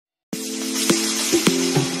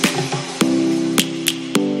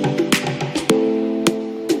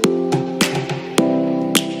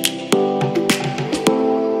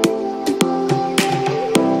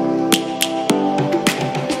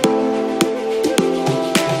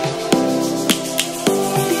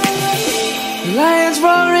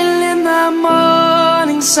roaring in the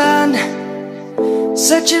morning sun,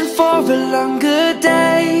 searching for a longer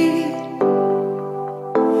day.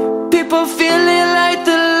 People feeling like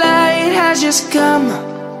the light has just come.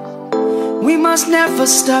 We must never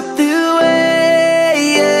stop the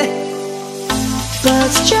way.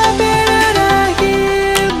 Birds jumping and I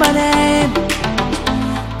hear my name,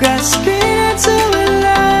 grasping into a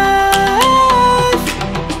life.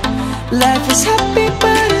 Life is happy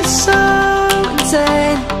but it's so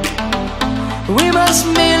insane. We must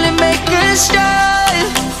merely make a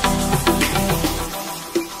strive.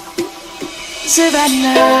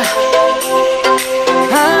 Savannah,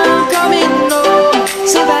 I'm coming home.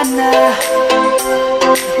 Savannah,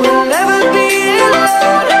 we'll never be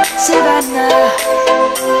alone. Savannah,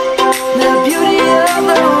 the beauty of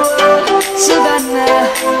the world. Savannah,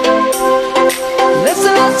 let's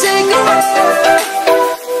all take a walk.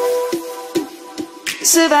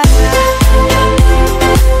 Savannah.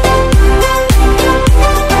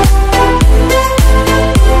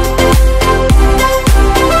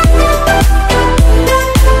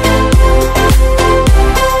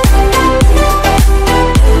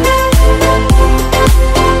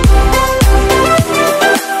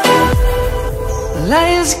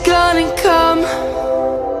 Lion's gonna come.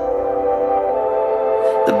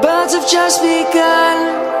 The birds have just begun.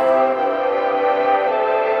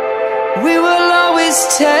 We will always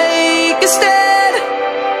take a stand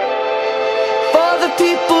for the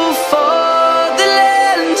people, for the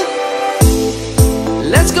land.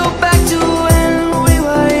 Let's go back to when we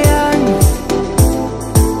were young.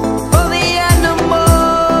 For the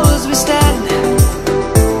animals we stand.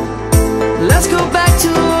 Let's go back to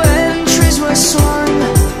when trees were swung.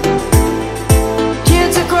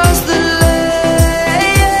 Kids across the land.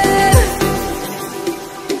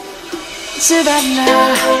 Savannah,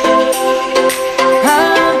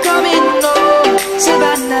 I'm coming home.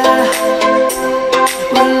 Savannah,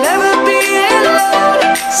 we'll never be alone.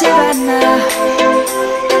 Savannah,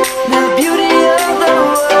 the beauty of the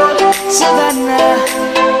world. Savannah,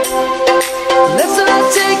 let's all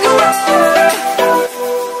take a walk.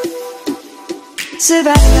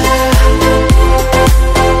 Savannah,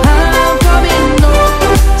 I'm coming home.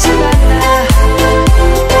 Savannah,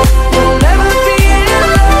 we'll never be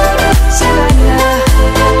alone. Savannah,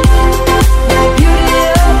 the beauty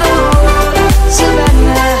of the world.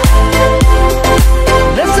 Savannah,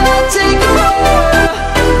 let's all take a walk.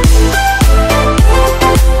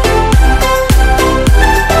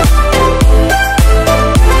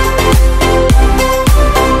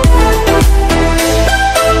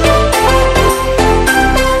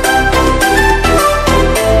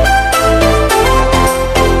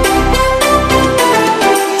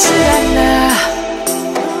 Savannah,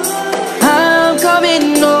 I'm coming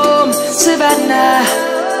home. Savannah,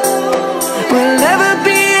 we'll never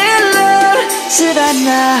be alone.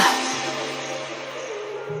 Savannah.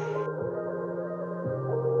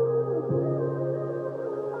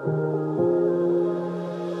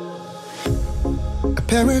 A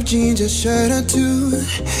pair of jeans, a shirt or two.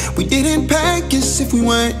 We didn't pack as if we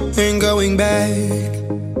weren't going back.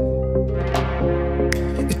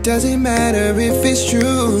 It doesn't matter if it's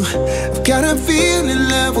true. I've got a feeling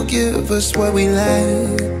love will give us what we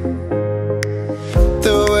lack.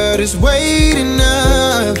 The world is waiting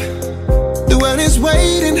up. The world is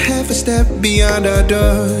waiting half a step beyond our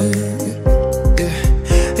door.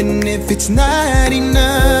 Yeah. And if it's not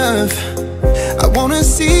enough, I wanna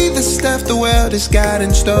see the stuff the world has got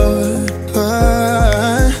in store.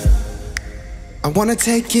 I wanna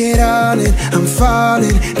take it all in, I'm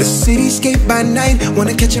falling. The cityscape by night,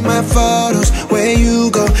 wanna catch in my photos. Where you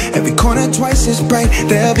go, every corner twice as bright.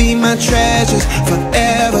 They'll be my treasures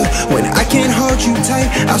forever. When I can't hold you tight,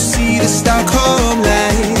 I'll see the Stockholm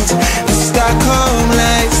lights. The Stockholm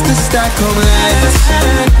lights, the Stockholm lights.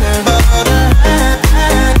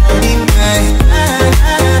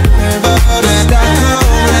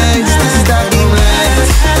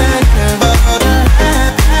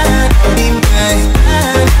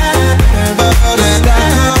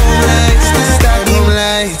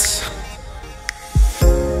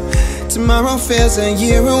 Tomorrow feels a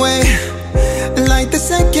year away, like the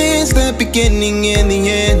seconds, the beginning and the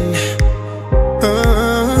end.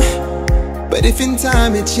 But if in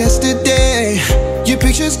time it's yesterday, your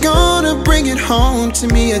picture's gonna bring it home to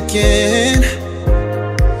me again.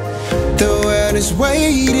 The world is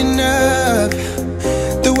waiting up.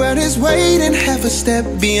 The world is waiting half a step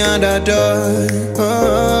beyond our door.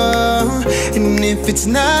 And if it's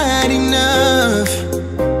not enough,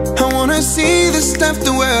 I wanna see the stuff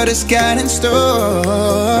the world has got in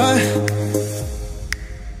store.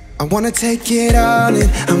 I wanna take it all in,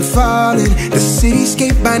 I'm falling. The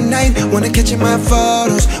cityscape by night, wanna catch in my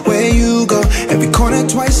photos. Where you go, every corner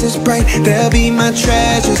twice as bright. They'll be my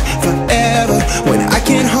treasures forever. When I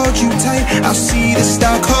can't hold you tight, I'll see the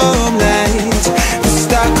Stockholm lights. The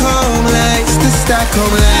Stockholm lights, the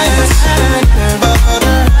Stockholm lights.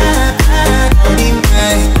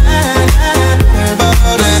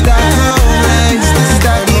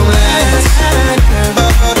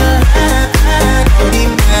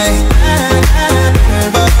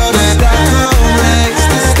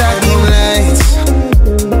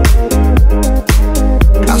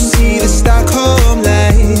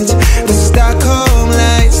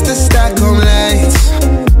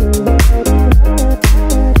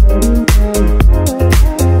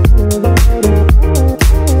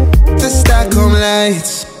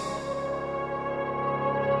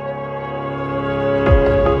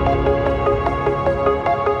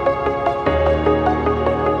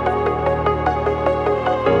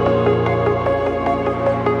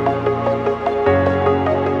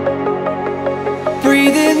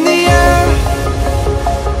 Breathe in the air,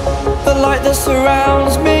 the light that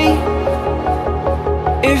surrounds me.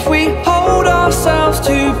 If we hold ourselves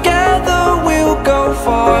together, we'll go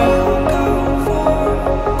far.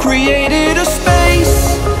 Created a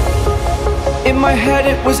space, in my head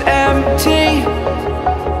it was empty,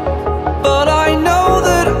 but I know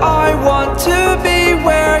that I want to be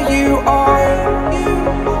where you are.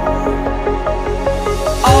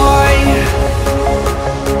 I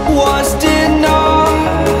was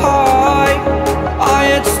denied, I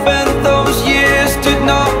had spent those years, did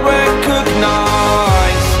not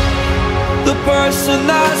recognize the person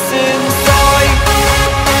that's inside.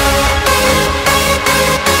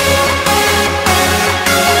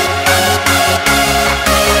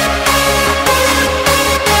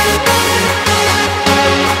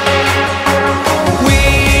 We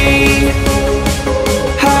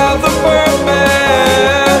have a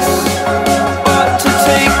purpose, but to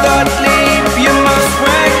take that leap you must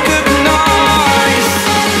recognize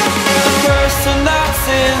the person that's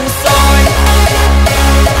inside.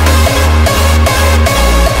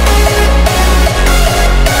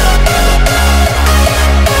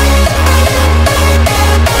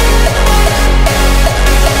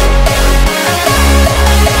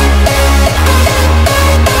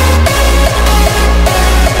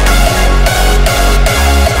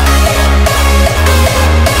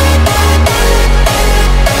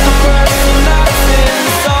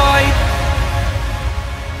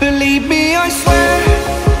 Believe me, I swear,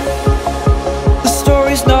 the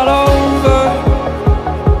story's not over.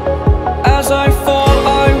 As I fall,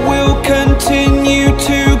 I will continue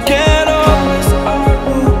to get up.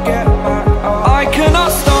 I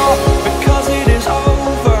cannot stop because it is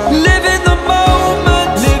over. Live in the moment,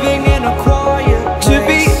 living in a quiet place. To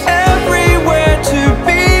be everywhere, to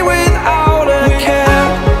be without a care.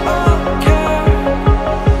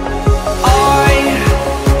 I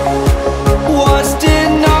was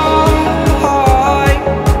denied,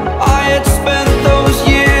 I had spent those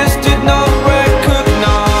years, did not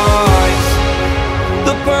recognize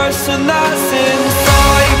the person that's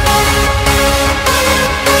inside.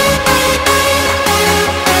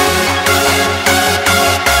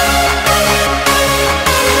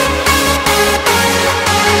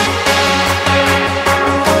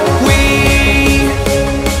 We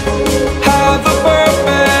have a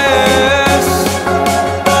purpose,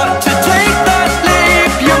 but to take that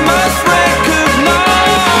leap you must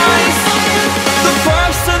recognize the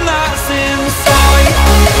person that's inside.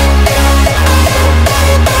 The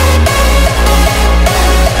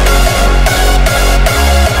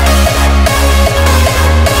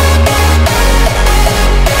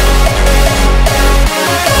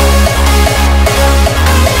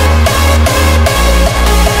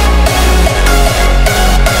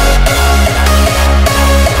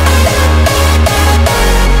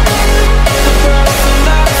person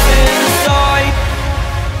that's inside.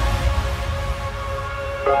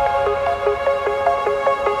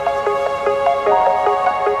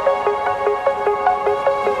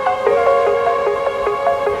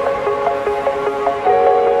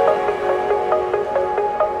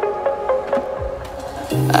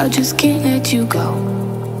 I just can't let you go.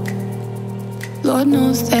 Lord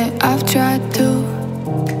knows that I've tried to.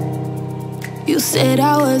 You said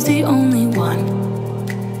I was the only one.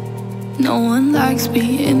 No one likes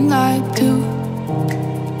being lied to.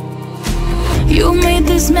 You made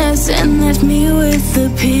this mess and left me with the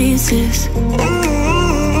pieces.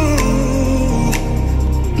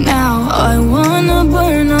 Now I wanna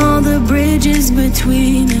burn all the bridges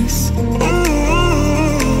between us.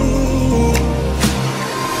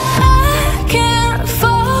 I can't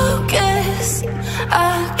focus.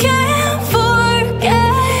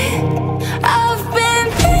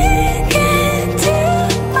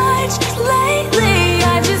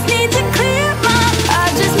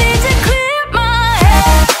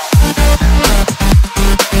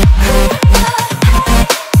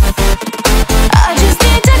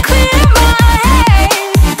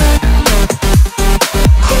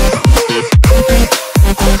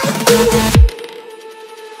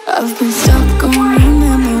 stuck on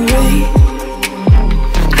your memory,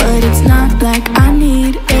 but it's not like I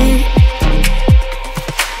need it.